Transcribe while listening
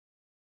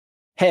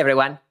Hey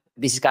everyone,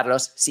 this is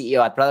Carlos,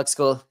 CEO at Product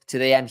School.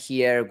 Today I'm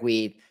here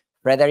with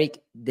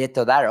Frederic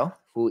Dtoo,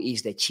 who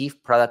is the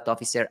Chief Product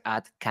Officer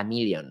at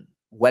Chameleon.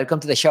 Welcome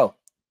to the show.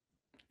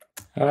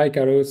 Hi,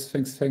 Carlos.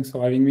 Thanks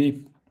for having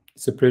me.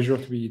 It's a pleasure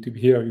to be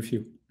here with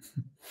you.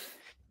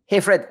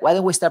 Hey Fred, why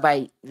don't we start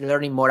by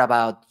learning more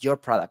about your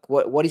product?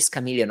 What is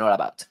Chameleon all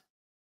about?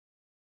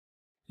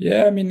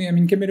 Yeah, I mean,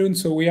 Kameleoon.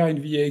 So we are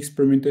in the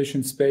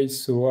experimentation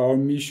space. So our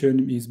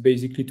mission is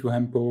basically to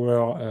empower,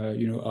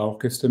 our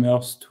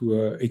customers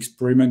to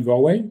experiment their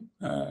way.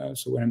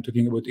 So when I'm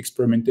talking about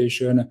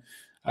experimentation,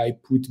 I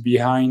put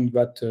behind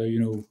that,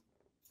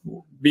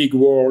 big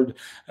word.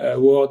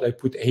 I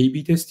put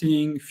A/B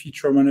testing,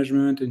 feature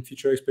management, and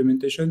feature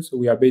experimentation. So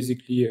we are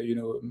basically,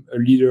 a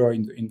leader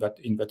in that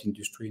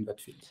industry, in that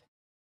field.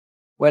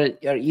 Well,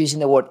 you're using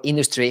the word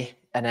industry,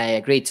 and I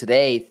agree.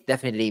 Today, it's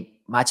definitely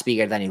much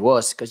bigger than it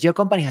was because your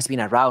company has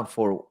been around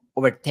for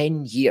over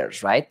 10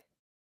 years, right?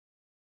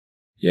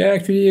 Yeah,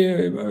 actually,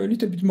 a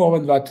little bit more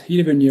than that,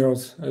 11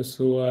 years.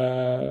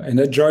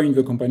 And I joined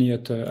the company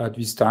at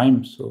this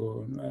time.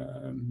 So,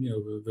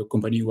 the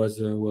company was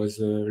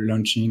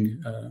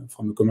launching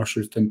from a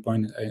commercial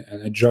standpoint,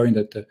 and I joined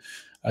at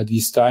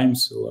this time.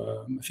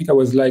 So I think I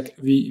was like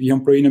the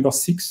employee number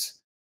 6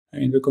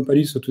 in the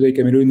company. So today,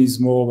 Kameleoon is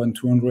more than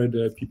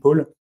 200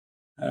 people.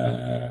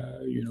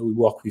 We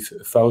work with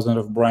thousands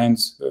of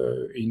brands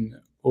in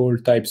all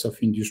types of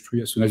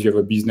industry. As soon as you have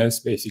a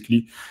business,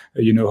 basically,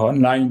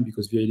 online,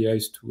 because the idea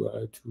is to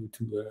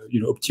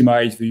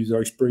optimize the user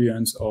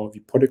experience or the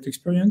product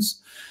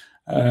experience.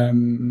 I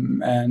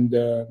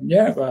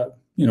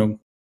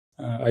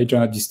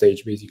joined at this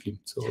stage, basically.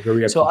 So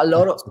very happy. So a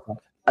lot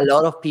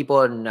of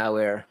people in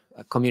our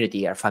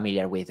community are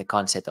familiar with the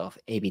concept of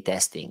A/B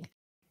testing,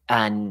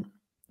 and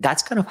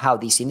that's kind of how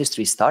this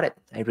industry started.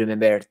 I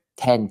remember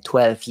 10,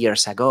 12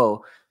 years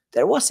ago,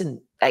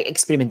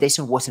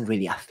 experimentation wasn't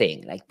really a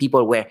thing. Like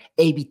people were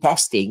A/B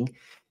testing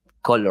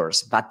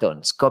colors,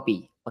 buttons,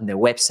 copy on their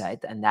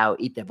website, and now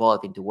it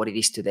evolved into what it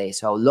is today.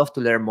 So I would love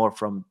to learn more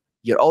from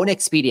your own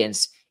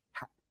experience.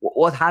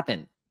 What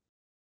happened?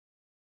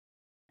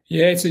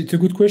 Yeah, it's a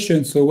good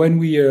question. So when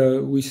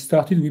we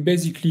started, we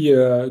basically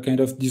kind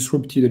of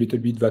disrupted a little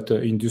bit that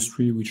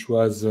industry, which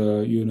was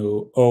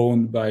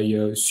owned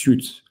by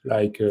suits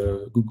like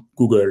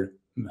Google,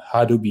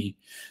 Adobe,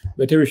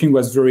 but everything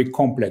was very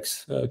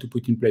complex to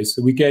put in place.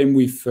 So we came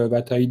with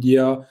that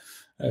idea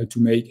to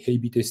make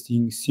A/B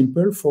testing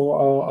simple for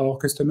our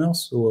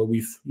customers. So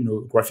with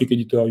graphic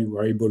editor, you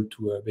were able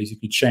to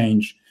basically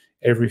change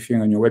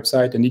everything on your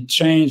website, and it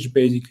changed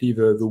basically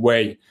the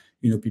way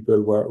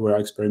people were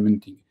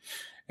experimenting.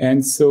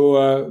 And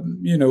so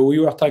we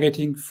were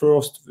targeting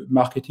first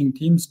marketing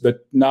teams,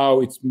 but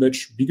now it's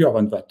much bigger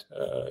than that.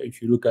 If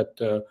you look at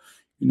the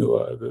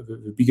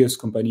biggest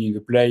company in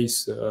the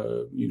place,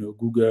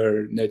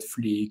 Google,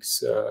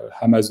 Netflix,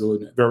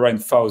 Amazon, they run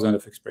thousands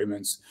of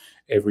experiments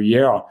every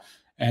year.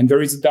 And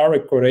there is a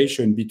direct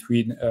correlation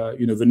between,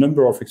 the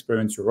number of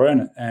experiments you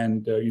run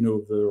and,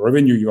 the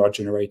revenue you are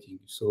generating.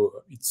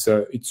 So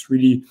it's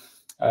really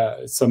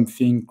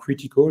something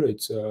critical.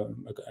 It's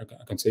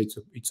I can say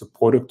it's a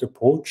product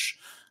approach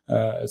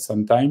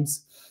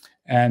sometimes.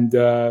 And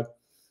now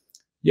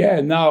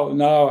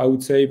I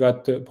would say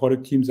that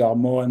product teams are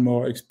more and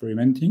more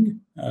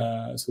experimenting.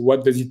 So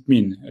what does it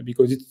mean?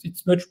 Because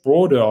it's much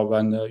broader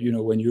than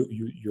when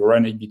you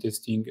run A/B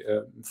testing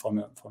from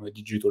a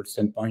digital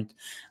standpoint.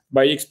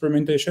 By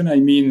experimentation,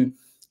 I mean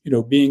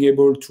being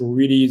able to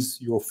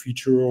release your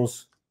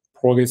features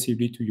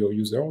progressively to your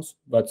users.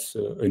 That's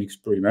an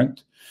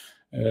experiment.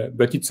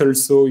 But it's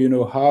also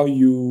how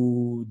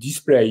you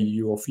display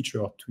your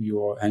feature to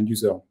your end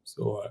user.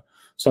 So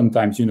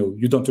sometimes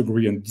you don't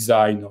agree on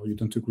design or you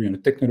don't agree on the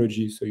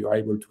technology, so you're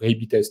able to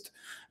A/B test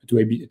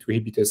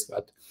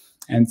that.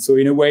 And so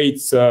in a way,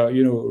 it's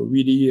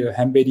really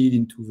embedded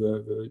into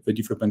the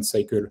development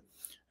cycle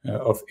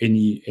of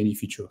any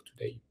feature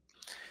today.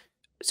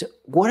 So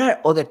what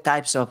are other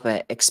types of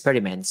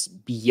experiments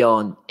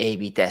beyond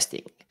A/B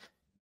testing?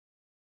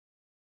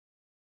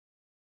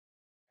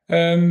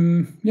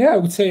 I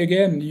would say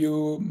again,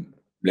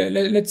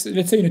 let's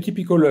say in a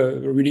typical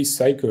release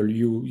cycle,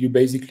 you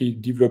basically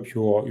develop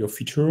your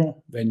feature,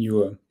 then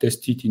you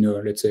test it in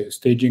let's say a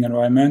staging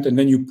environment, and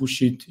then you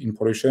push it in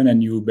production,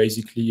 and you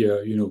basically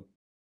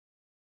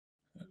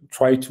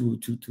try to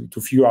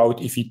figure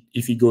out if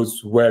it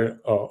goes well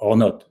or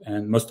not.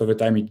 And most of the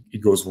time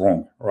it goes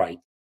wrong,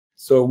 right?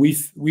 So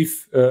with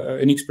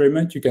an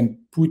experiment, you can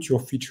put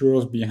your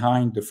features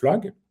behind the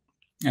flag,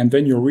 and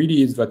then you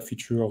release that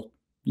feature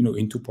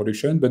into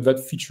production, but that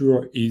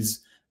feature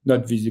is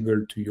not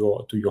visible to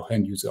your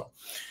end user.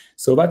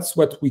 So that's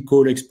what we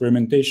call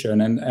experimentation,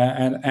 and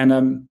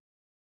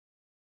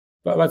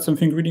that's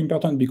something really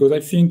important, because I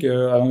think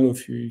I don't know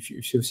if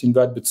you've seen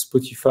that, but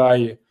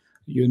Spotify,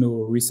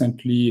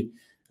 recently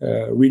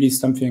released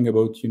something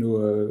about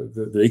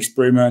the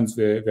experiments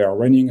they are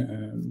running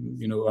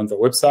on their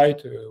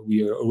website.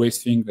 We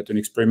always think that an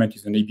experiment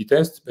is an A/B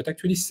test, but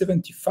actually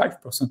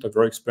 75% of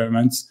our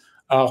experiments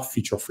are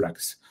feature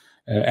flags.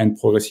 and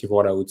progressive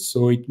rollouts.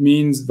 So it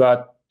means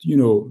that,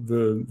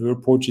 the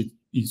approach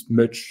is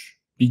much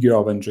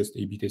bigger than just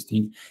A/B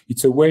testing.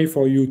 It's a way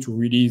for you to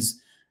release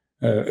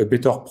a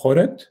better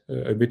product,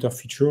 a better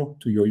feature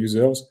to your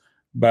users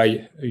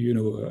by,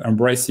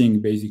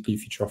 embracing basically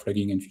feature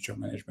flagging and feature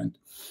management.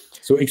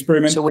 So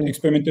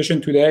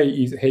experimentation today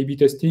is A/B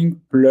testing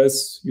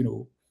plus,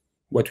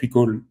 what we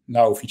call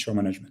now feature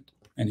management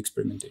and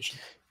experimentation.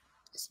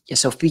 Yeah,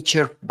 so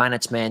feature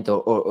management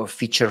or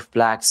feature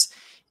flags,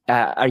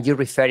 are you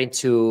referring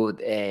to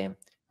the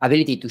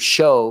ability to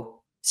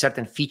show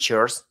certain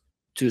features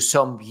to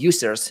some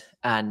users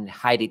and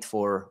hide it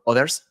for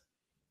others?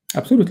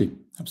 Absolutely.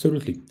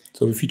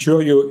 So the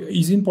feature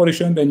is in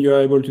production, then you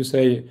are able to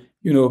say,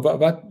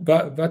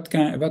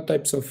 that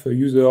types of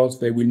users,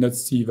 they will not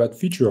see that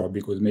feature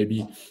because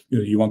maybe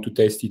you want to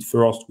test it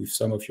first with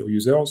some of your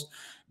users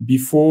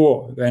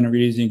before then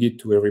releasing it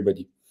to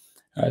everybody.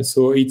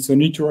 So it's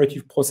an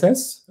iterative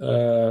process.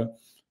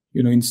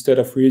 Instead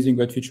of releasing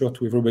that feature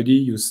to everybody,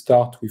 you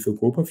start with a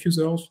group of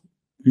users.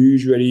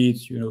 Usually,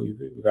 it's,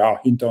 there are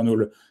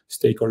internal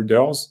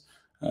stakeholders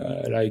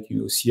like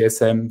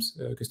CSMs,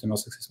 customer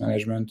success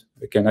management.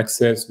 They can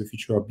access the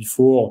feature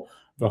before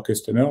their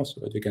customers,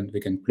 so that they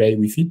can play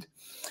with it,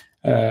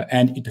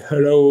 and it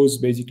allows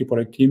basically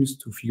product teams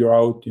to figure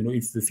out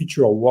if the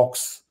feature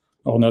works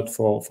or not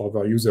for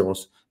their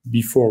users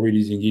before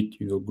releasing it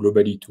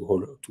globally to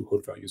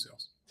all their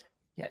users.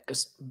 Yeah,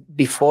 because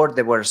before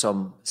there were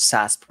some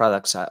SaaS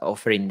products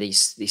offering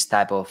this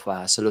type of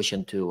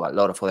solution to a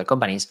lot of other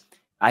companies.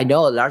 I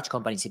know large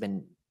companies,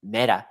 even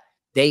Meta,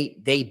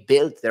 they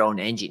built their own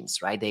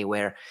engines, right? They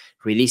were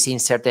releasing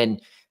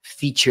certain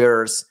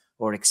features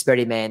or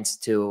experiments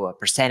to a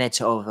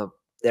percentage of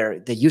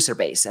the user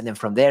base, and then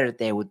from there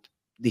they would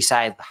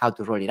decide how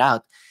to roll it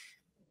out.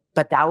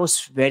 But that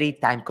was very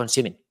time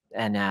consuming,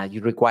 and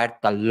you required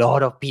a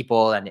lot of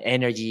people and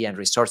energy and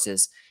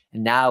resources.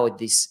 And now with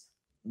these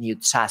new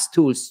SaaS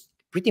tools,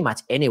 pretty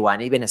much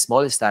anyone, even a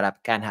small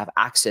startup, can have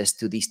access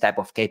to these type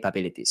of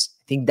capabilities.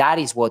 I think that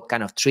is what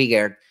kind of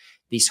triggered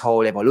this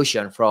whole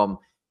evolution from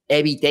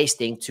A/B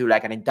testing to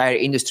like an entire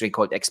industry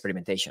called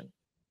experimentation.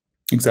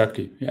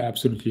 Exactly. Yeah,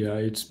 absolutely.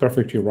 It's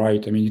perfectly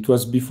right. I mean, it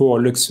was before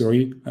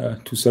luxury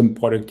to some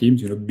product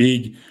teams,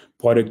 big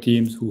product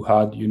teams who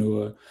had,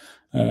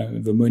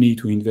 the money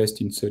to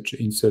invest in such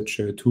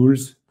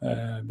tools,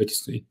 but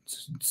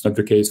it's not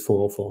the case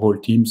for all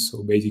teams.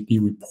 So basically,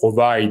 we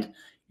provide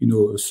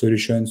a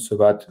solution so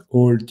that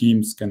all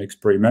teams can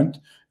experiment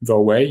their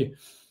way.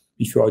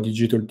 If you are a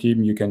digital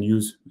team, you can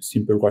use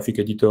simple graphic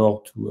editor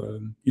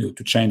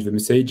to change the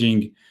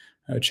messaging,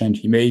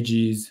 change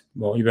images,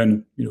 or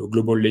even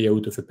global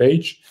layout of a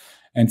page.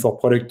 And for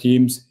product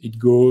teams, it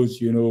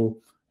goes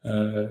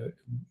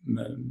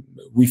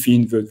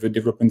within the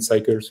development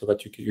cycle so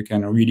that you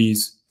can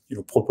release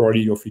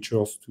properly your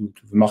features to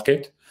the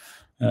market.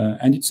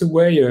 And it's a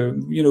way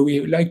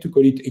we like to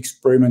call it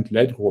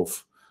experiment-led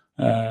growth,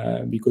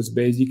 because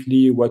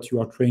basically what you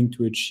are trying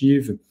to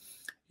achieve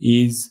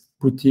is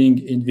putting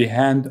in the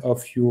hand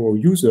of your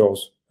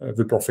users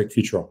the perfect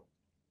feature.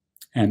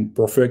 And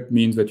perfect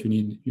means that you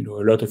need a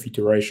lot of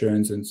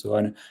iterations and so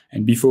on.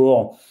 And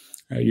before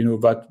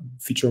that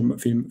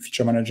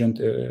feature management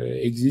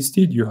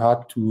existed, you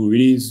had to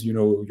release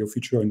your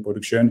feature in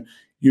production.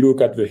 You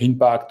look at the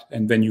impact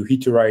and then you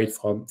iterate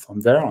from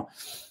there.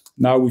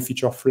 Now with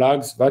feature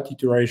flags, that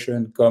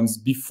iteration comes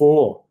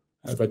before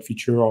that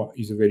feature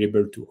is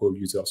available to all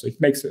users. So it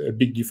makes a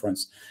big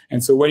difference.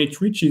 And so when it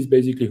reaches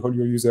basically all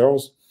your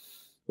users,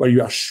 well,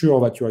 you are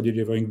sure that you are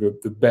delivering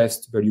the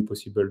best value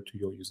possible to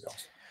your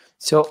users.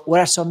 So what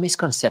are some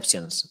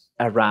misconceptions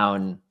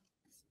around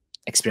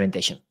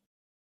experimentation?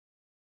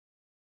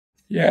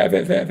 Yeah,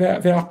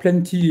 there are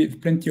plenty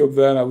of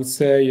them. I would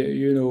say,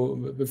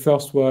 the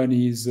first one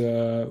is,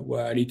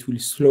 well, it will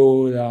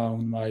slow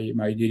down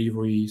my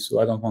delivery, so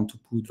I don't want to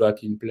put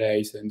that in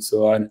place and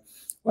so on.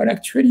 Well,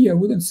 actually, I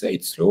wouldn't say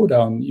it slow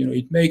down.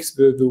 It makes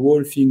the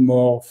whole thing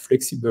more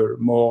flexible,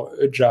 more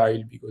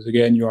agile, because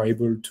again, you are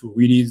able to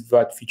release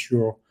that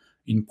feature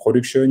in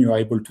production. You are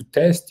able to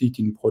test it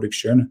in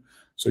production,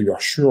 so you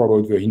are sure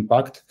about the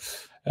impact.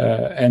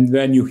 And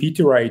then you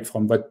iterate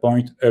from that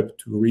point up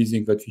to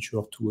releasing that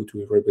feature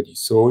to everybody.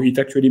 So it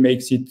actually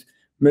makes it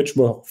much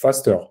more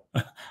faster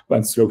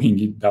than slowing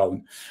it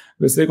down.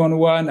 The second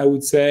one, I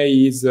would say,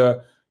 is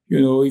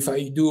if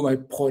I do my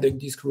product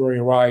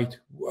discovery right,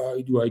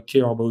 why do I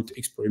care about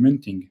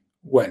experimenting?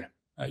 Well,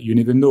 you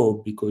never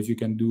know, because you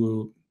can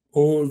do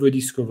all the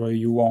discovery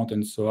you want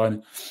and so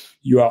on.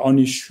 You are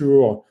only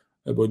sure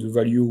about the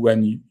value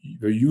when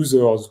the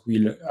users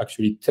will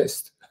actually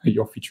test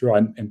your feature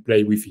and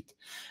play with it.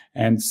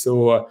 And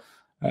so,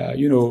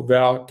 they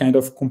are kind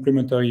of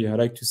complementary. I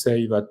like to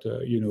say that,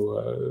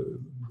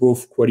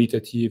 both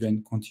qualitative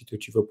and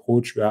quantitative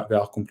approach, they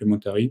are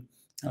complementary.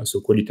 So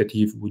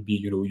qualitative would be,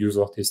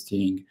 user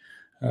testing,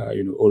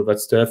 all that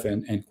stuff.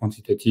 And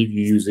quantitative,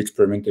 you use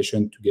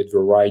experimentation to get the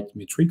right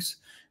metrics,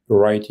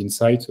 right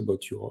insights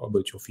about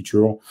your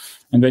feature.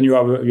 And then you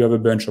have a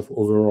bunch of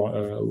other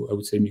I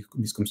would say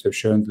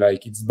misconceptions,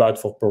 like it's bad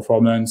for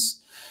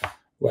performance.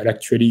 Well,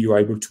 actually, you are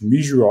able to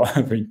measure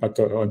the impact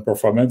on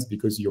performance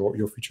because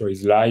your feature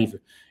is live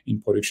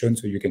in production,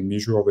 so you can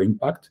measure the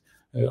impact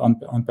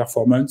on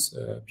performance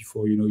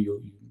before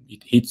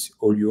it hits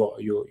all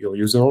your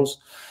users.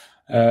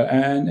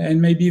 And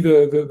maybe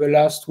the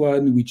last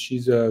one, which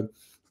is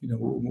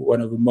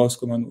one of the most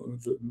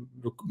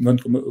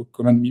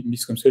common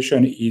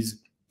misconception, is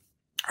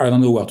I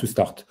don't know where to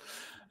start.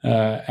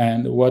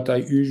 And what I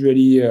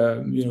usually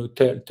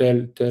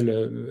tell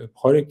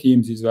product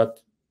teams is that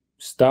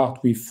start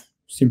with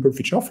simple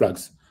feature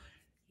flags,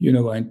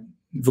 and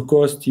the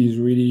cost is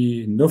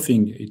really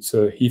nothing. It's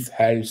if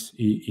else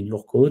in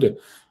your code,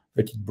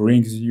 but it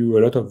brings you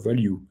a lot of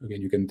value.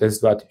 Again, you can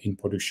test that in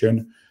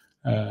production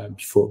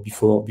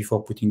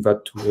before putting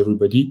that to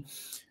everybody.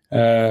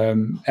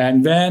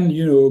 And then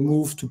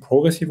move to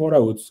progressive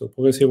rollout. So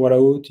progressive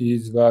rollout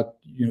is that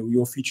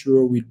your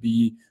feature will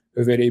be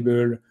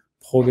available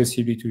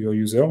progressively to your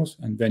users,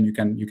 and then you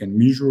can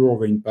measure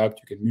the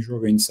impact, you can measure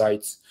the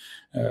insights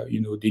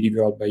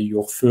delivered by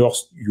your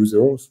first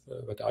users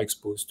that are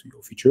exposed to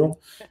your feature,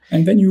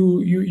 and then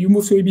you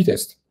move to A/B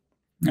test.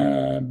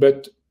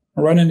 But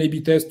run an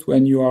A/B test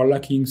when you are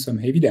lacking some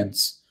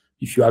evidence.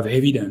 If you have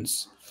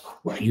evidence,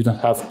 well, you don't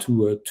have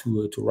to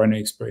run an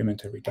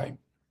experiment every time.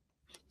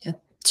 Yeah.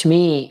 To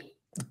me,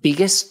 the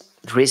biggest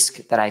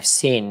risk that I've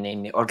seen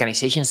in the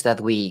organizations that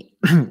we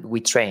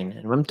train,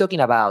 and I'm talking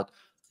about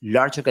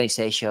large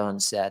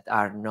organizations that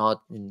are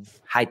not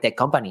high-tech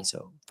companies,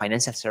 so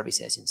financial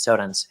services,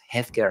 insurance,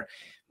 healthcare,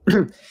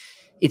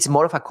 it's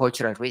more of a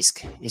cultural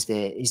risk. Is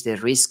the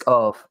risk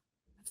of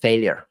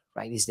failure,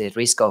 right? Is the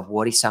risk of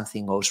what if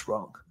something goes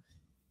wrong,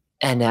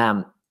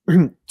 and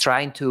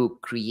trying to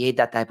create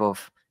that type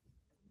of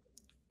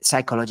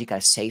psychological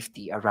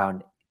safety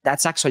around.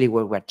 That's actually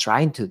what we're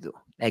trying to do.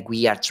 Like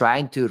we are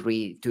trying to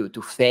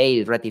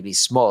fail relatively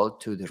small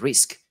to the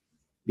risk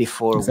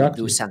before we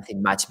do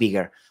something much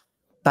bigger.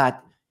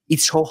 But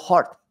it's so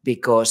hard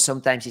because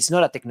sometimes it's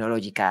not a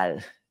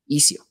technological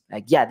issue.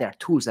 Like, yeah, there are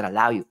tools that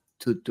allow you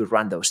to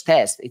run those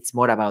tests. It's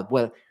more about,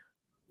 well,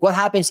 what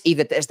happens if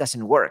the test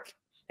doesn't work?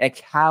 Like,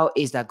 how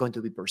is that going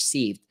to be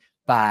perceived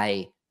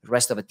by the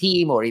rest of the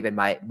team or even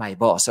my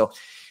boss? So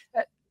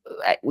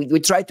we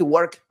try to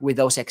work with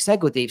those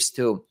executives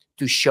to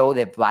show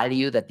the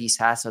value that this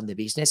has on the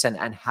business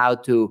and how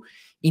to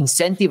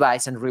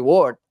incentivize and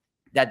reward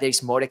that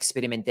there's more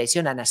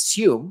experimentation, and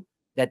assume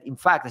that, in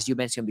fact, as you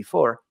mentioned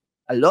before,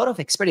 a lot of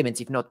experiments,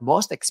 if not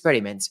most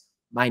experiments,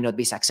 might not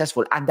be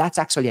successful. And that's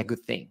actually a good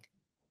thing.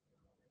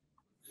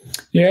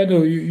 Yeah,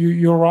 no,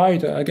 you're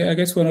right. I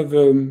guess one of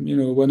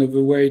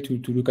the way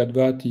to look at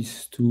that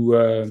is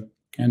to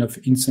kind of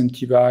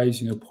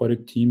incentivize,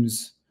 product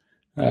teams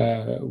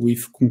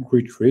with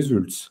concrete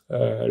results.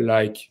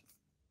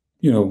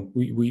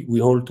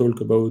 We all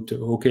talk about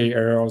okay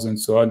errors and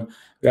so on.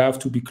 They have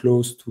to be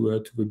close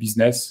to the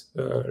business.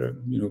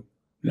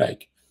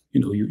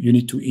 You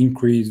need to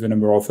increase the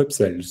number of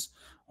upsells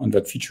on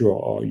that feature,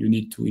 or you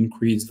need to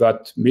increase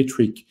that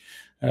metric,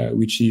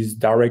 which is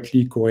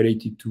directly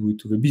correlated to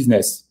the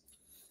business.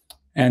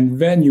 And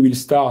then you will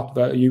start.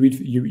 You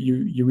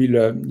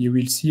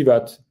will see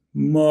that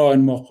more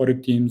and more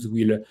product teams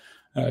will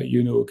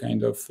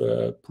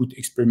put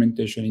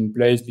experimentation in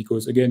place,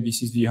 because again,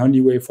 this is the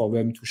only way for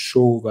them to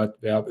show that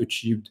they have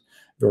achieved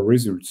the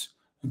results.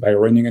 By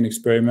running an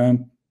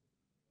experiment,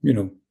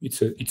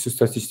 it's a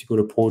statistical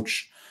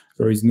approach.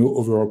 There is no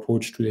other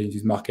approach today in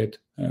this market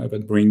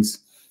that brings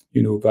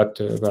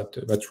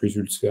that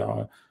results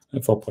there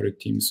for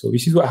product teams. So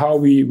this is how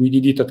we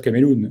did it at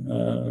Kameleoon.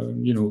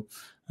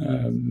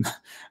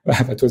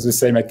 That was the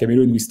same at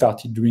Kameleoon. We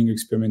started doing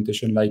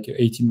experimentation like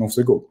 18 months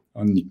ago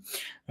only.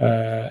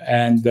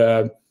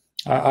 I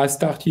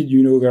started,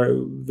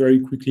 very, very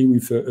quickly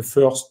with a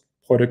first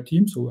product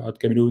team. So at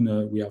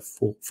Kameleoon, we have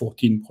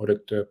 14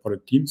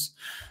 product teams.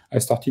 I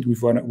started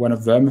with one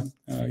of them,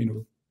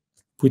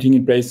 putting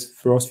in place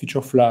first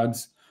feature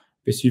flags,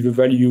 perceive the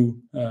value,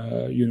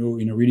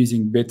 in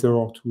releasing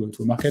better to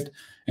a market.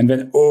 And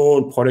then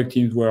all product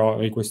teams were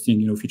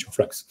requesting, feature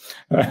flags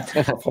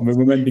from the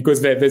moment,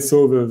 because they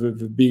saw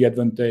the big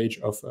advantage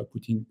of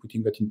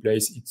putting that in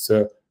place. It's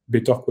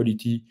better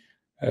quality,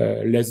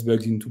 less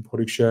bugs into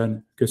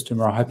production,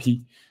 customer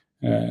happy.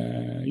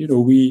 I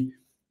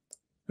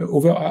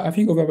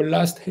think over the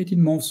last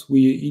 18 months,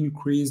 we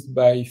increased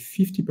by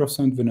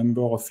 50% the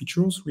number of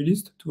features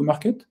released to the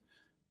market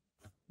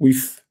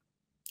with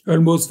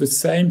almost the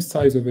same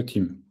size of a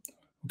team.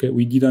 Okay,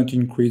 we didn't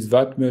increase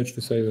that much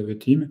the size of the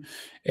team,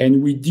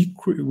 and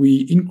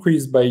we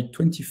increased by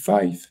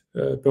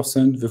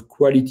 25% the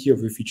quality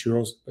of the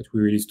features that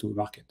we released to the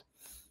market.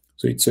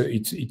 So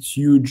it's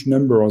huge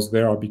numbers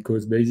there,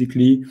 because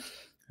basically,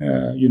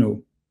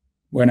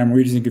 when I'm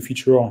releasing a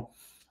feature,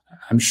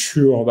 I'm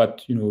sure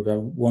that there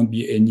won't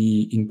be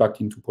any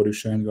impact into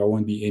production, there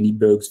won't be any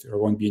bugs, there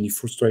won't be any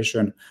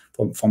frustration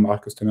from our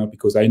customer,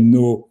 because I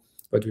know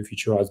but the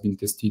feature has been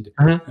tested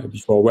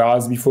before.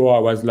 Whereas before I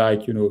was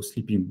like,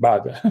 sleeping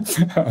bad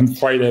on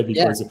Friday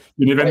because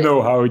you never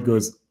know how it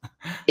goes.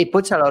 It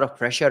puts a lot of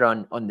pressure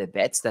on the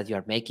bets that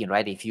you're making,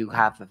 right? If you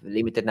have a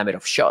limited number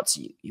of shots,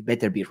 you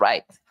better be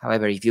right.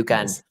 However, if you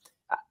can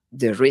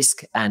the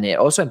risk and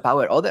also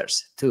empower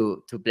others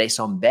to place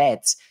some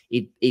bets,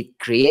 it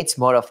creates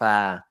more of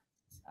a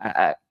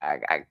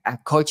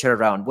culture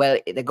around, well,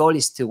 the goal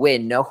is to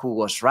win, know who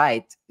was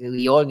right.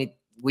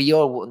 We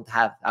all won't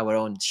have our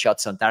own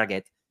shots on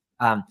target.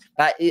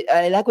 But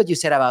I like what you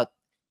said about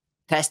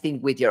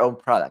testing with your own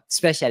product,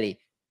 especially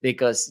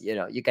because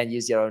you can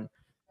use your own.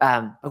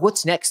 But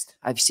what's next?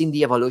 I've seen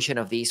the evolution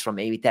of these from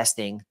A/B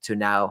testing to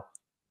now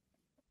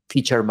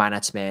feature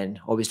management.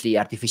 Obviously,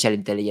 artificial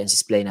intelligence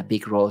is playing a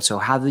big role. So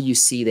how do you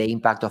see the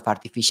impact of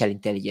artificial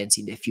intelligence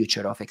in the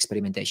future of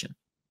experimentation?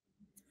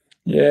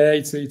 Yeah,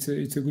 it's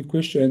a good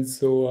question.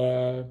 So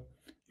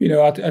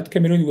at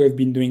Kameleoon we have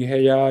been doing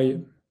AI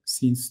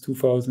since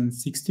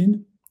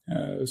 2016.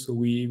 So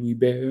we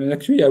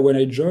actually when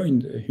I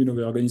joined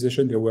the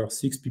organization, there were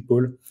 6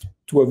 people.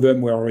 2 of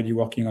them were already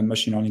working on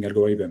machine learning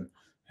algorithm,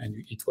 and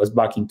it was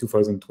back in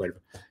 2012.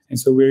 And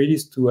so we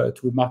released to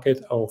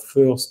market our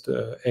first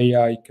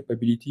AI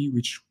capability,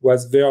 which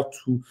was there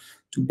to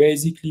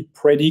basically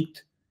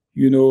predict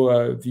the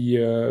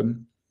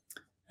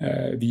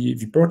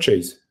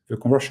purchase, the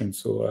conversion.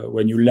 So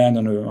when you land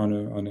on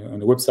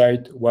a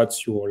website,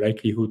 what's your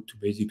likelihood to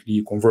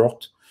basically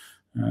convert?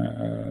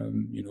 A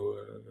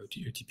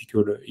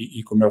typical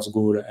e-commerce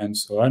goal and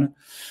so on.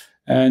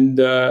 And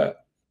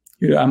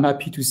I'm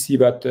happy to see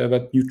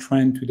that new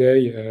trend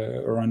today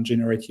around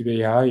generative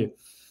AI.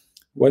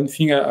 One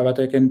thing that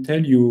I can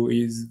tell you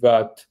is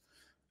that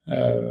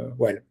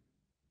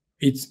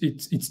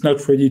it's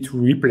not ready to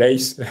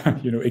replace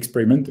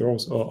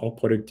experimenters or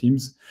product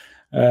teams.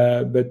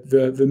 But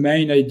the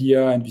main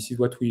idea, and this is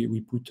what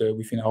we put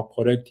within our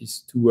product,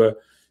 is to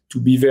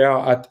be there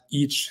at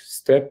each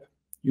step,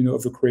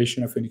 of the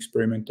creation of an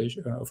experiment,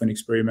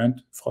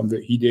 from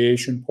the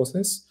ideation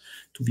process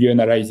to the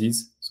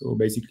analysis. So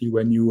basically,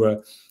 when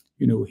you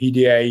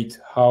ideate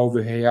how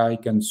the AI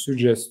can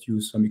suggest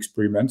you some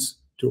experiments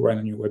to run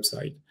on your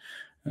website.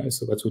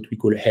 So that's what we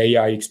call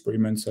AI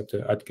experiments at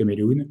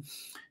Kameleoon.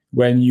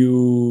 When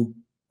you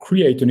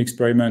create an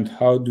experiment,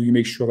 how do you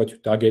make sure that you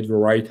target the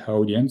right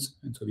audience?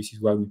 And so this is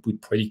why we put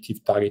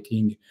predictive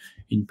targeting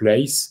in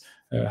place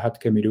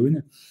at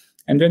Kameleoon.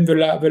 And then the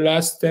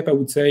last step, I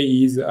would say,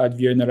 is at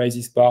the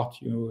analysis part.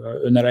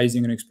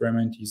 Analyzing an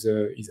experiment is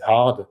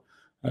hard.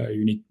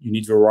 You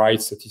need the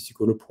right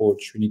statistical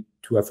approach. You need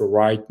to have the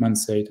right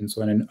mindset and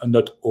so on. And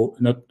not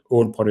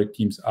all product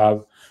teams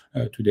have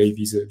today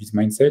this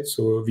mindset.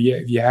 So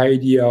the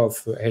idea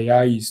of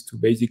AI is to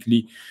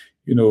basically,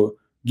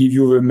 give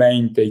you the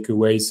main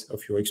takeaways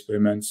of your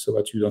experiments so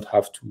that you don't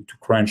have to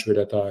crunch the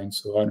data and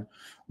so on.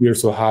 We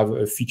also have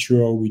a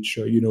feature which,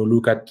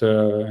 look at,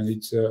 and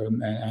it's,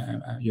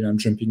 I'm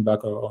jumping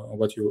back on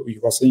what you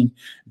were saying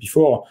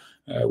before.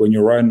 When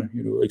you run,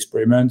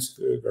 experiments,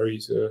 there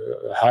is a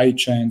high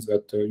chance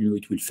that,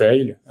 it will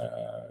fail.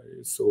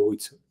 So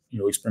it's,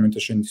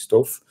 experimentation is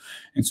tough.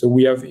 And so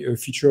we have a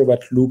feature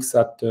that looks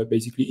at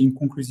basically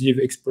inconclusive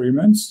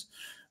experiments,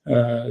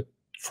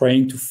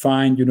 trying to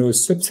find, a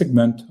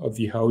subsegment of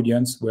the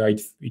audience where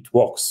it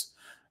works.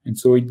 And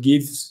so it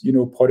gives,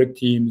 product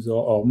teams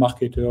or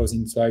marketers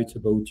insights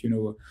about,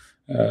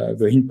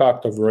 the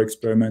impact of your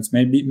experiments.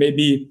 Maybe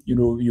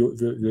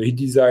the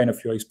design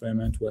of your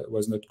experiment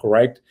was not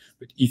correct,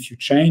 but if you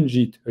change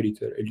it a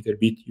little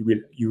bit,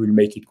 you will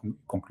make it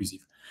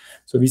conclusive.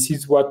 So this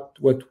is what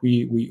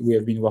we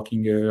have been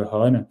working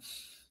on.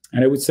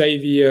 And I would say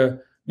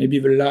maybe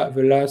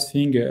the last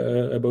thing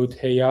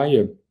about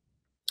AI,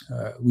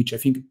 which I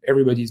think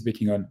everybody is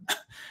betting on,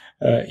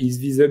 is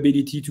this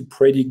ability to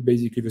predict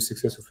basically the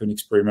success of an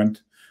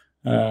experiment.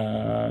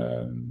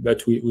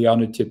 But we are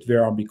not yet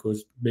there,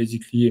 because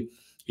basically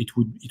it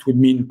would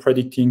mean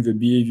predicting the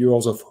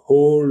behaviors of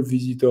all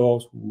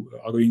visitors who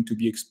are going to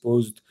be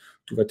exposed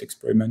to that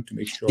experiment to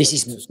make sure this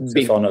is a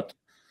success or not.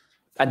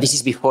 And this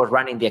is before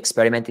running the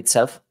experiment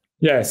itself?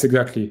 Yes,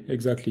 exactly.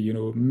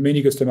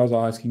 Many customers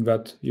are asking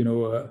that,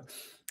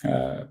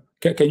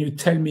 can you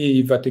tell me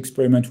if that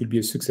experiment will be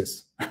a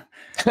success?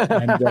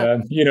 And,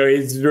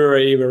 it's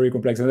very, very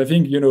complex. And I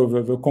think,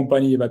 the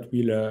company that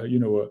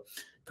will,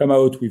 come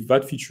out with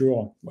that feature,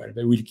 well,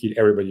 they will kill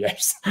everybody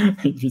else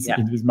in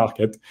this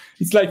market.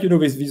 It's like,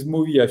 this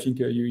movie, I think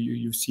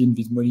you've seen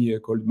this movie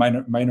called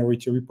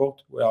Minority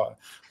Report, where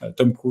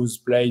Tom Cruise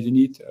plays in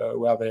it,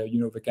 where they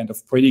kind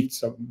of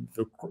predict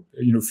the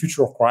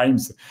future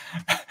crimes.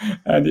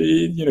 And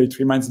it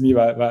reminds me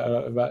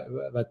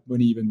that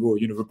money, even though,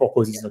 the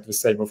purpose is not the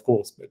same, of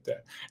course, but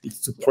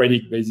it's to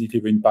predict basically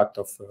the impact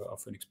of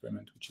an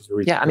experiment, which is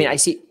very I mean, I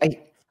see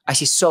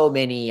so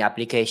many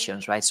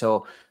applications, right?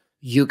 So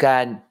you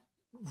can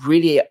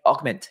really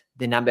augment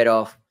the number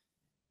of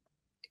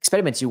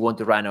experiments you want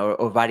to run,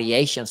 or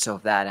variations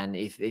of that. And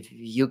if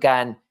you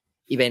can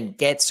even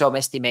get some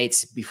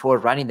estimates before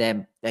running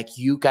them, like,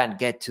 you can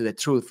get to the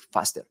truth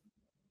faster.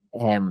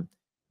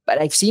 But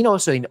I've seen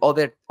also in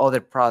other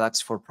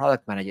products for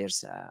product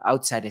managers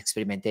outside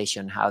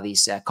experimentation how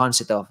this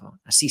concept of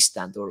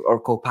assistant or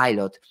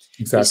co-pilot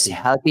is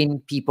helping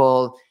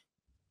people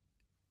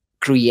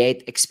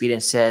create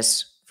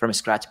experiences from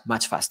scratch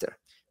much faster.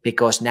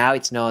 Because now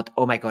it's not,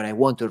 oh my God, I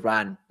want to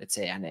run, let's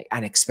say,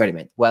 an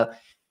experiment. Well,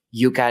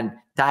 you can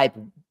type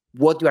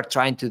what you are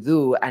trying to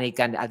do, and it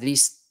can at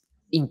least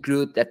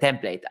include the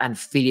template and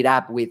fill it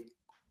up with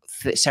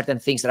certain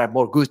things that are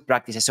more good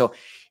practices. So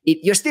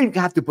you still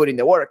have to put in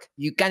the work.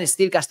 You can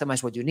still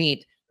customize what you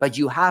need, but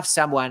you have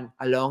someone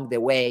along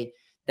the way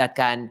that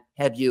can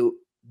help you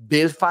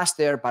build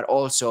faster, but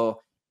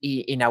also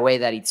in a way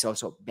that it's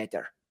also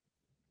better.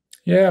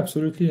 Yeah,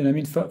 absolutely. And I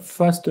mean,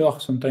 faster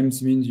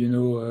sometimes means,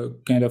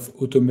 kind of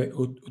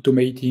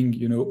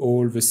automating,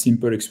 all the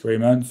simple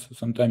experiments.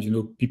 Sometimes,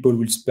 people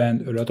will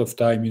spend a lot of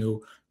time,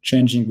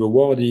 changing the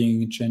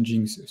wording,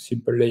 changing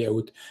simple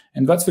layout.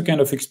 And that's the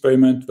kind of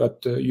experiment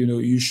that,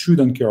 you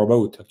shouldn't care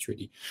about,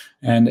 actually.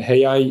 And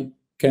AI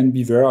can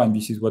be there, and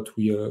this is what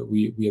we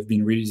have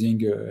been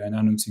releasing and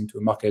announcing to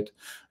the market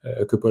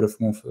a couple of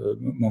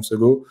months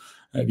ago.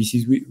 Which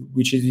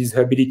is this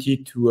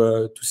ability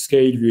to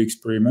scale the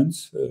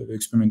experiments, the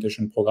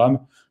experimentation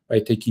program, by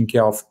taking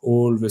care of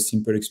all the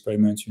simple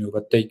experiments,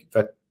 that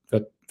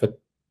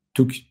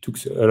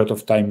took a lot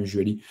of time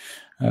usually,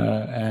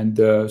 and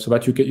so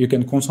that you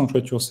can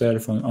concentrate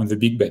yourself on the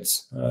big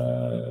bets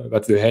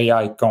that the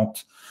AI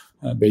can't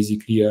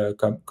basically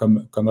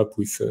come up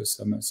with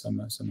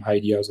some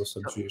ideas or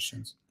some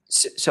suggestions.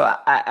 So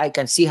I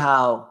can see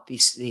how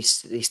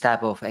this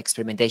type of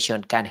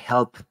experimentation can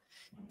help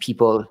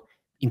people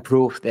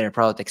improve their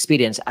product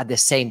experience. At the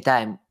same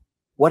time,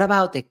 what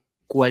about the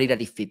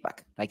qualitative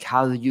feedback? Like,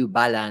 how do you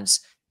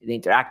balance the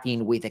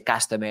interacting with the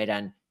customer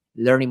and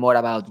learning more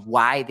about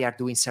why they are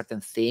doing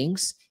certain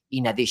things,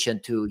 in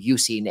addition to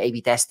using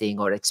A/B testing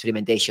or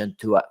experimentation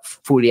to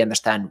fully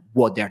understand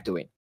what they're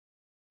doing?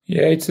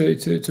 Yeah, it's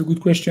a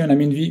good question. I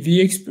mean,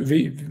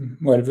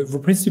 the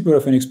principle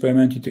of an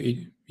experiment,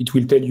 it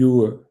will tell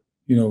you,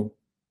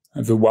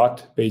 the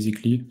what,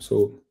 basically.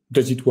 So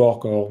does it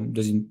work or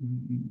does it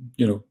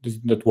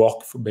not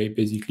work,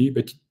 basically?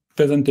 But it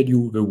doesn't tell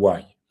you the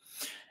why.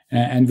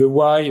 And the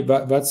why,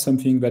 that's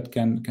something that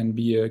can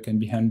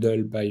be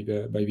handled by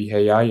the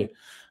AI.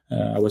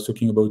 I was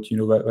talking about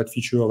that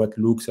feature that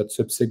looks at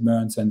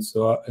subsegments and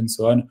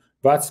so on.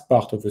 That's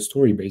part of the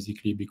story,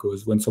 basically,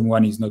 because when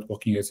someone is not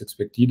working as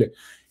expected,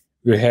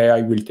 the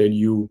AI will tell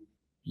you,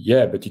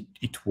 yeah, but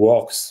it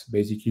works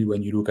basically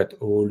when you look at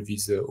all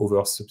these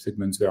other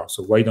subsegments there.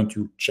 So why don't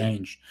you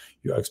change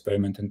your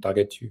experiment and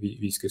target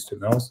these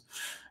customers?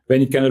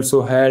 Then it can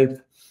also help.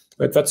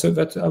 But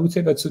I would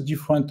say that's a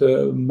different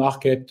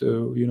market.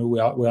 We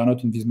are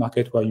not in this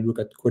market where you look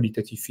at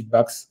qualitative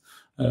feedbacks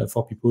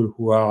for people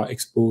who are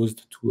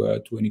exposed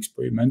to an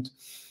experiment.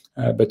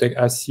 But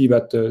I see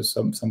that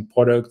some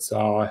products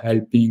are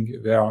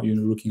helping there,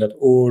 looking at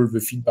all the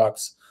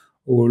feedbacks,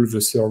 all the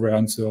survey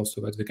answers,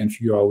 so that they can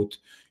figure out,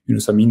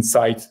 some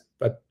insights.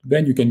 But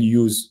then you can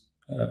use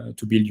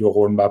to build your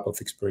roadmap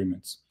of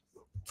experiments.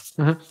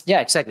 Mm-hmm.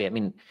 Yeah, exactly. I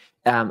mean,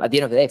 at the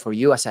end of the day, for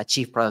you as a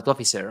chief product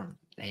officer,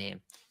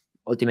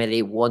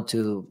 ultimately want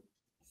to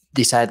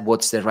decide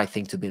what's the right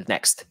thing to build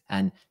next,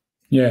 and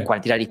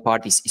quantitative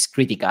part is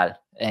critical.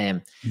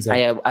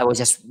 Exactly. I was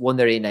just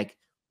wondering, like,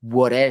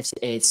 what else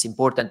is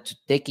important to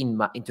take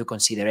into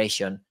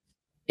consideration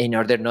in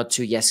order not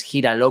to just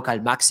hit a local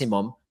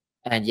maximum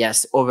and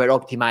just over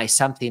optimize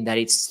something that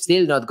it's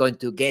still not going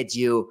to get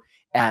you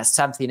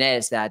something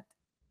else that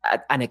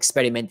an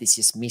experiment is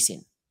just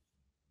missing.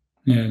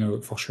 Yeah, no,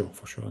 for sure,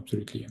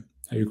 absolutely.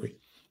 I agree.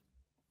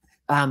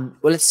 Well,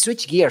 let's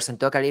switch gears and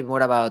talk a little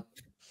more about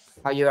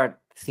how you are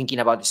thinking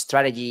about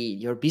strategy.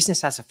 Your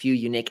business has a few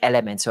unique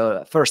elements.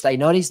 So first, I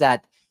noticed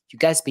that you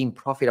guys been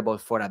profitable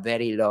for a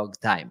very long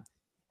time.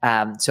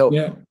 How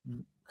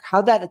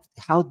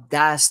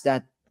does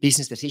that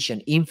business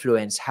decision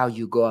influence how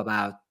you go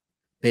about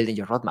building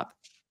your roadmap?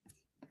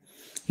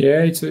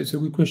 Yeah, it's a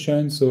good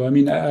question. So I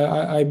mean,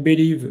 I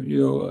believe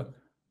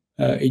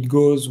it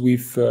goes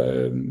with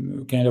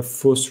kind of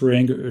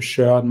fostering a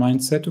shared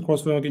mindset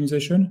across the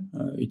organization.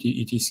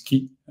 It is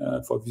key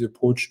for this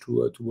approach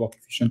to work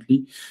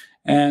efficiently.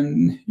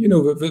 And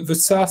the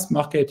SaaS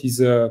market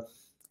is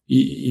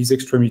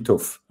extremely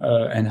tough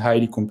and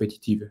highly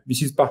competitive.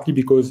 This is partly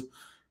because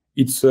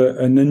it's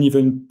an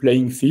uneven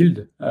playing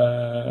field.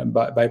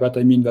 By that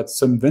I mean that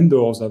some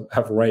vendors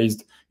have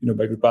raised,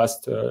 by the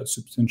past,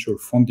 substantial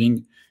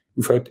funding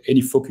without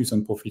any focus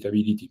on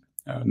profitability.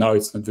 Now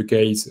it's not the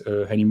case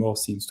anymore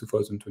since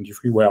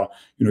 2023, where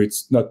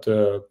it's not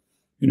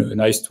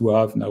nice to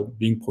have. Now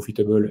being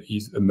profitable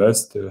is a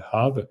must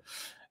have.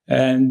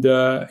 And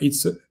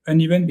it's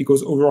uneven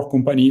because other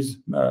companies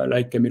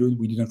like Kameleoon,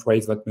 we didn't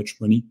raise that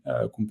much money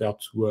compared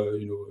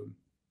to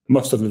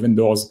most of the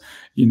vendors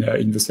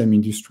in the same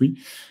industry.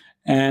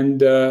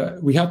 And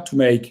we had to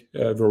make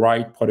the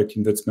right product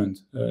investment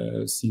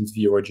since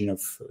the origin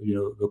of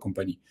the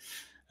company.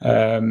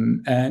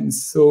 And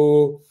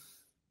so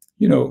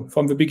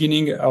from the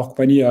beginning, our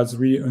company has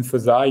really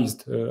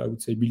emphasized, I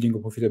would say, building a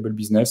profitable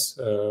business.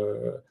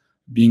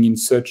 Being in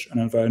such an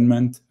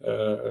environment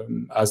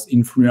has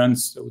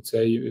influenced, I would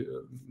say,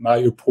 my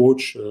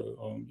approach,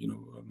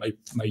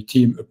 my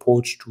team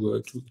approach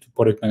to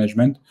product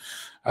management.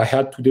 I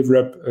had to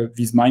develop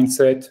this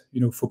mindset,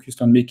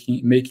 focused on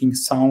making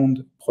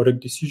sound product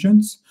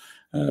decisions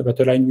that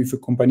align with the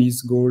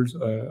company's goals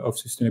of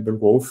sustainable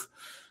growth.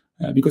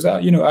 Because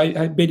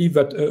I believe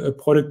that a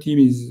product team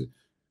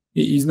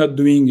is not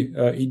doing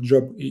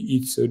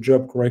its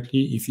job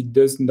correctly if it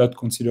does not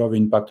consider the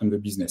impact on the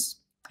business.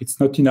 It's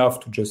not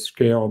enough to just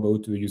care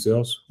about the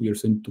users. We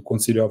also need to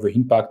consider the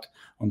impact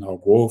on our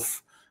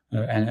growth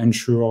and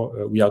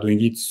ensure we are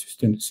doing it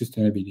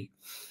sustainably.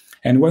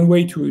 And one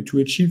way to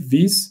achieve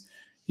this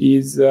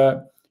is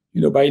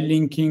by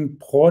linking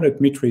product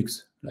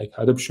metrics like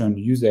adoption,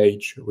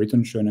 usage,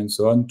 retention, and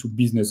so on to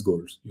business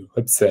goals,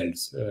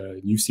 upsells,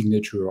 new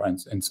signature,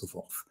 and so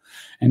forth.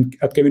 And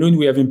at Kameleoon,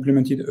 we have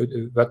implemented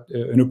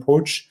an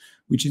approach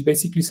which is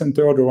basically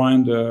centered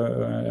around,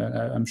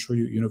 I'm sure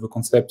you know the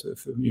concept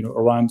of,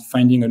 around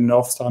finding a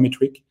North Star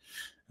metric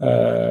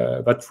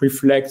that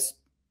reflects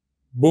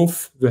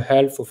both the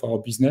health of our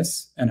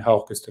business and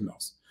our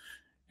customers.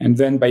 And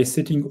then by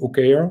setting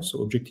OKR,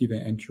 so objective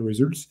and key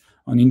results,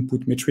 on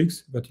input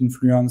metrics that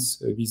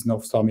influence this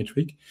North Star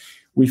metric,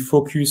 we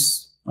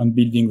focus on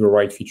building the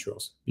right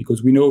features,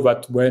 because we know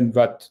that when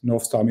that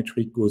North Star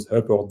metric goes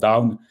up or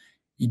down,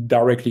 it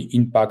directly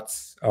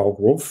impacts our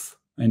growth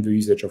and the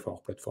usage of our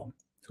platform.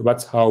 So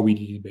that's how we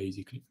did it,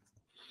 basically.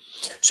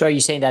 So are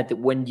you saying that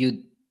when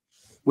you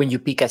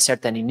pick a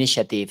certain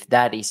initiative,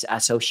 that is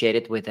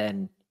associated with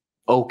an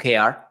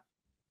OKR?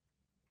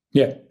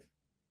 Yeah,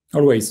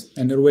 always,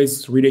 and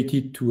always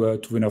related to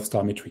the North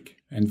Star metric.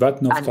 And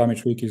that North Star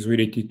metric is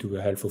related to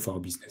the health of our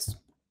business.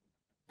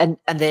 And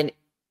then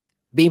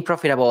being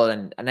profitable,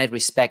 and I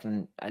respect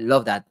and I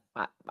love that.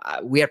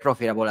 We are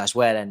profitable as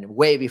well. And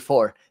way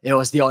before, it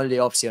was the only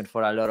option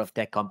for a lot of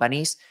tech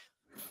companies.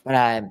 But,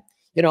 at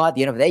the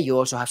end of the day, you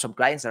also have some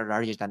clients that are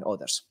larger than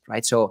others,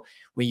 right? So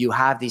when you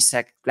have this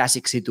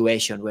classic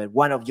situation where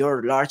one of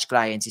your large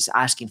clients is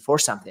asking for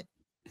something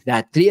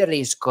that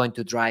clearly is going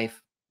to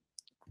drive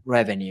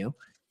revenue,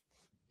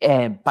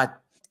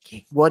 but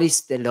what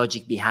is the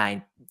logic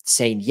behind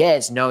saying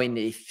yes, knowing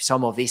if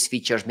some of these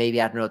features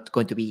maybe are not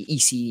going to be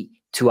easy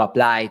to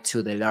apply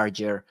to the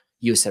larger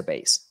user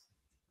base?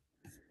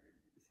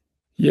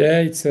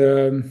 Yeah, it's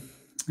a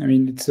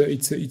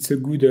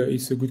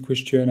good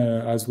question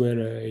as well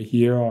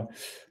here.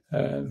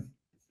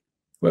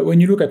 When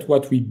you look at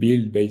what we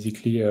build,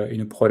 basically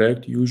in a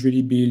product, you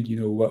usually build,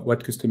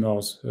 what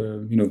customers,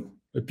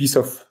 a piece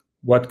of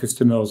what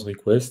customers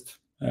request.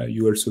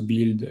 You also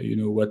build,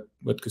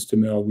 what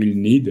customer will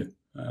need.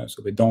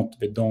 So they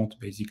don't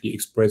basically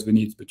express the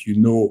needs, but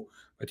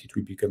that it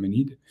will become a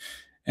need.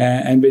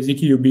 And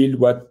basically you build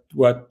what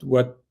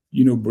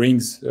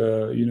brings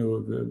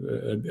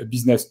a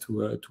business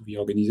to the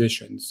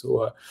organization.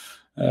 So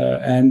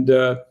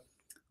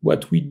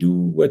what we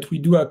do at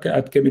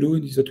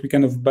Kameleoon is that we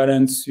kind of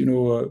balance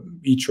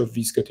each of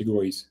these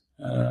categories.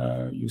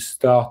 You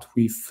start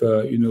with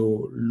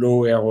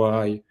low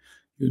ROI,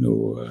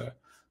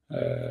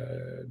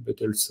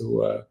 but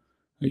also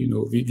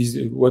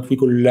what we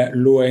call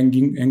low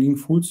hanging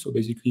fruits. So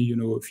basically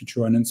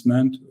feature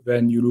enhancement.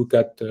 Then you look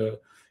at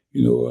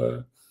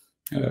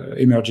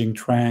emerging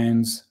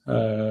trends,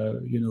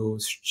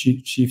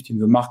 shift in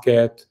the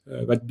market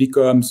that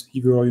becomes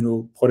either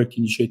product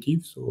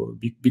initiatives or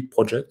big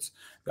projects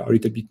that are a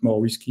little bit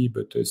more risky,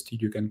 but still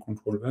you can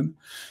control them.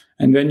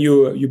 And then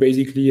you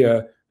basically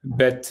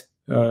bet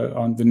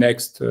on the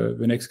next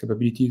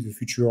capabilities, the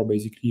future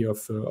basically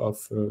of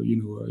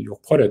your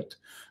product.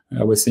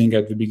 I was saying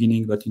at the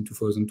beginning that in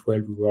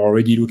 2012 we were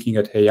already looking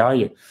at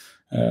AI.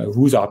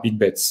 Those are big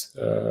bets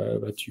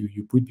that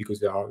you put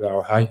because they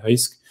are high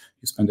risk.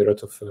 You spend a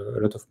lot of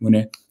money,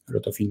 a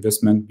lot of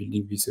investment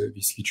building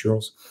these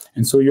features,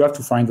 and so you have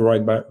to find the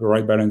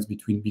right balance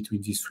between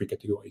these three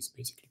categories,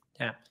 basically.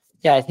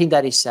 Yeah. I think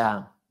that is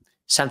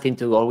something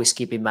to always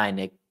keep in mind.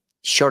 Like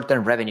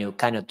short-term revenue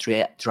cannot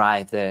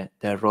drive the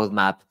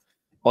roadmap.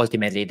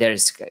 Ultimately,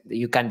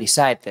 you can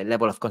decide the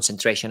level of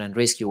concentration and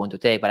risk you want to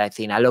take, but I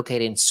think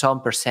allocating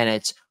some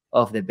percentage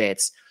of the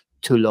bets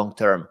to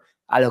long-term,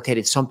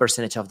 allocating some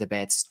percentage of the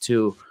bets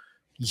to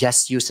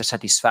just user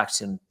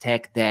satisfaction,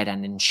 tech debt,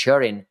 and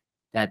ensuring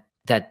that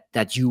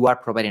you are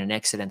providing an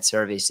excellent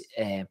service,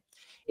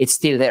 it's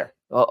still there.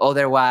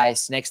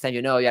 Otherwise, next time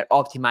you're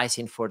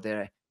optimizing for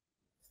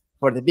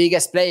the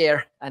biggest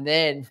player, and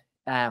then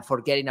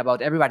forgetting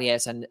about everybody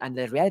else. And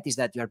the reality is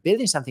that you're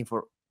building something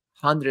for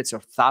hundreds or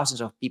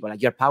thousands of people.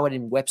 Like you're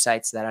powering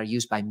websites that are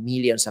used by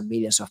millions and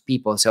millions of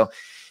people. So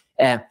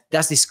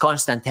there's this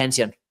constant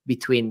tension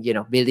between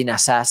building a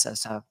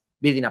SaaS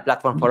building a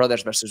platform for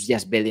others versus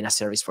just building a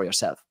service for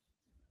yourself.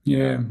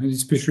 Yeah, and it's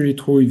especially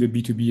true in the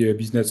B2B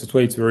business. That's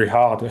why it's very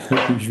hard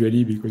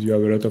usually, because you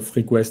have a lot of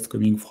requests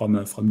coming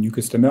from new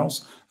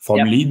customers,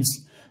 from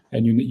leads.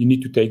 and you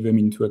need to take them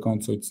into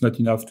account. So it's not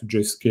enough to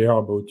just care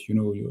about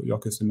your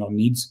customer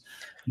needs.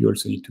 You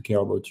also need to care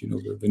about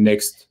the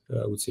next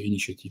I would say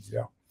initiatives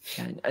there.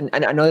 And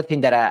another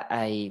thing that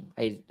I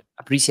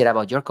appreciate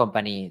about your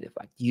company, the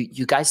fact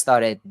you guys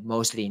started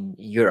mostly in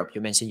Europe.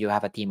 You mentioned you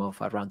have a team of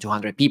around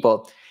 200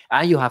 people,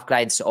 and you have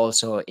clients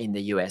also in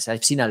the US.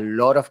 I've seen a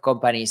lot of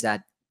companies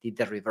that did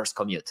the reverse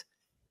commute.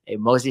 They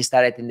mostly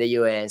started in the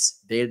US,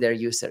 built their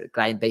user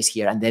client base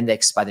here, and then they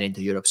expanded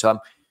into Europe. So I'm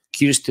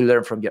curious to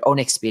learn from your own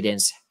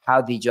experience.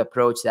 How did you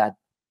approach that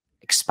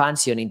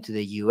expansion into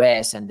the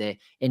US, and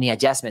any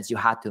adjustments you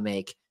had to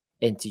make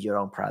into your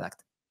own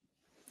product?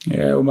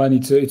 Yeah, Oman,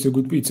 it's a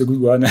good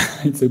one.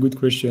 It's a good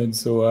question.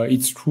 So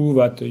it's true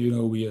that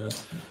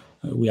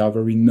we are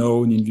very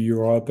known in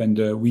Europe, and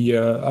we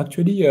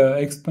actually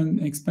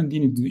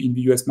expanding in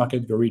the US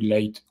market very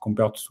late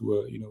compared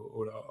to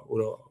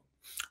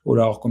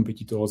all our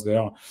competitors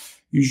there.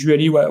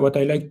 Usually, what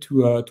I like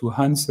to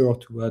answer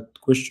to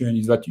that question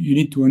is that you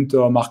need to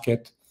enter a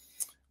market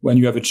when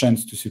you have a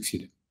chance to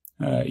succeed.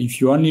 If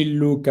you only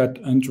look at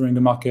entering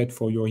a market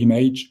for your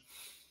image,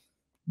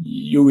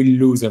 you will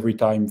lose every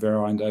time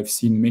there. And I've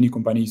seen many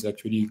companies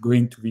actually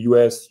going to the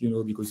US,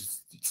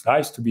 because it's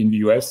nice to be in the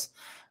US,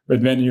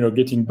 but then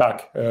getting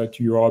back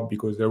to Europe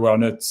because they were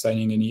not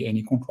signing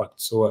any contract.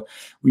 So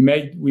we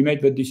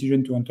made the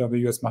decision to enter the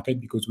US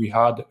market because we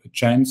had a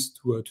chance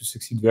to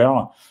succeed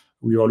there.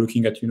 We were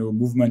looking at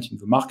movement in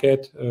the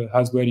market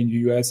as well in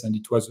the US, and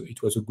it was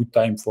a good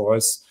time for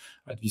us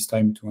at this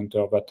time to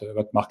enter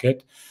that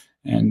market.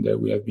 And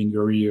we have been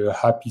very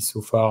happy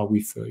so far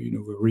with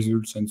the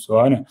results and so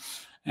on.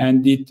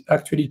 And it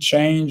actually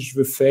changed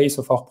the face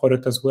of our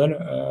product as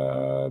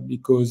well,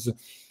 because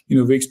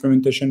the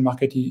experimentation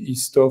market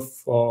is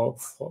tough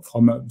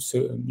from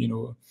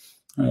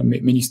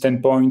many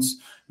standpoints.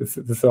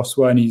 The first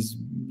one is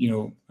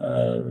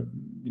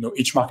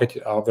each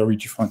market are very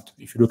different.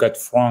 If you look at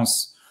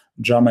France,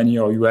 Germany,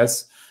 or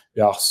US,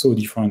 they are so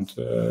different.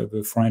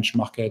 The French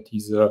market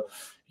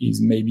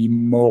is maybe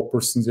more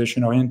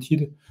personalization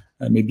oriented.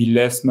 Maybe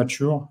less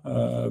mature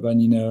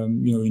than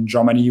in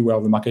Germany,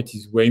 where the market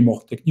is way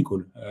more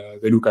technical.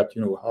 They look at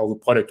how the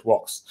product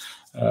works.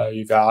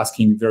 They are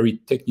asking very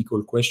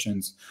technical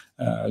questions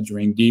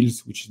during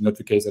deals, which is not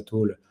the case at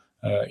all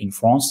in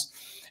France.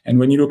 And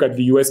when you look at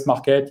the US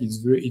market,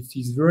 it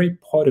is very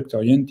product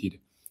oriented.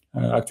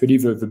 Actually,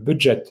 the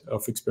budget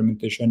of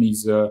experimentation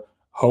is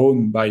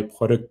owned by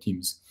product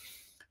teams.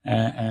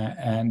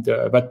 And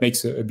that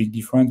makes a big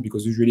difference,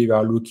 because usually they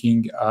are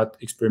looking at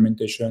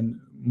experimentation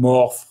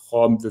more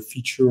from the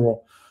feature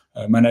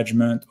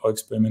management or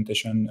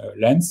experimentation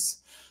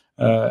lens.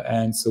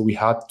 And so we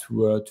had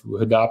to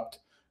adapt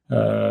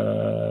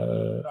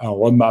our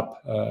roadmap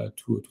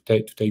to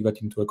take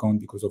that into account,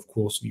 because of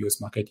course the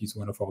US market is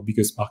one of our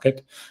biggest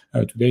market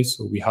today.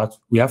 So we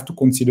have to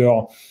consider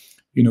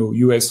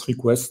US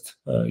requests,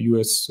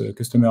 US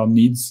customer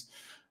needs,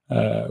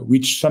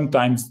 which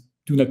sometimes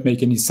do not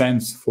make any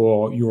sense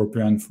for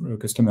European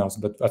customers,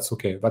 but that's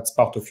okay. That's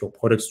part of your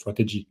product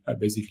strategy.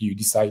 Basically, you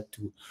decide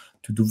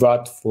to do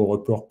that for a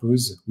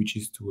purpose, which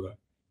is to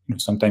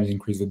sometimes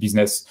increase the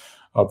business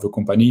of the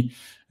company.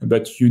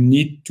 But you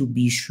need to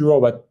be sure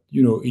that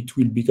it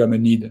will become a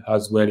need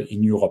as well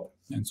in Europe.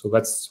 And so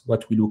that's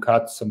what we look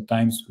at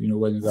sometimes.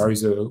 When there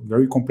is a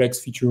very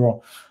complex feature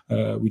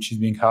which is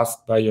being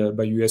asked by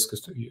US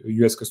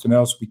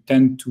customers, we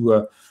tend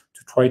to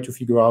try to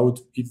figure out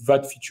if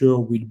that feature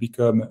will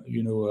become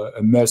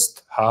a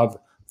must-have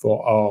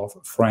for our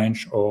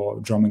French or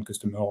German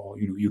customer, or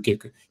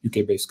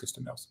UK based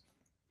customers.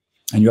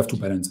 And you have to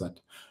balance that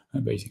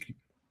basically.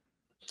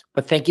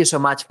 But thank you so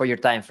much for your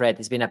time, Fred.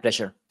 It's been a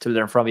pleasure to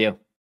learn from you.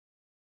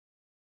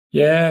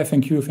 Yeah,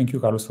 thank you,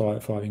 Carlos, for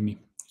having me.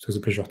 It was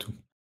a pleasure too.